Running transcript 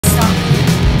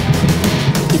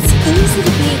wants you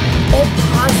to be all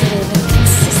positive and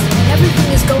consistent and everything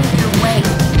is going your way.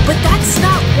 But that's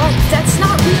not right. That's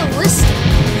not realistic.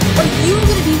 Are you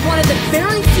going to be one of the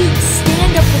very few to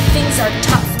stand up when things are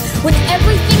tough? When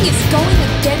everything is going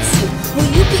against you, will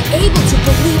you be able to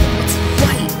believe in what's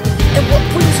right and what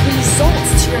brings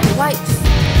results to your life?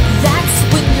 That's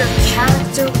when your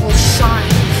character will shine.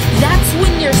 That's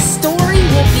when your story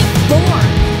will be born.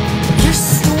 Your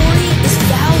story is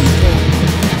valuable.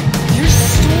 Your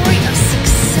story of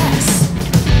success.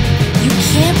 You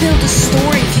can't build a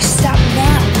story if you stop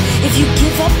now. If you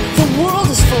give up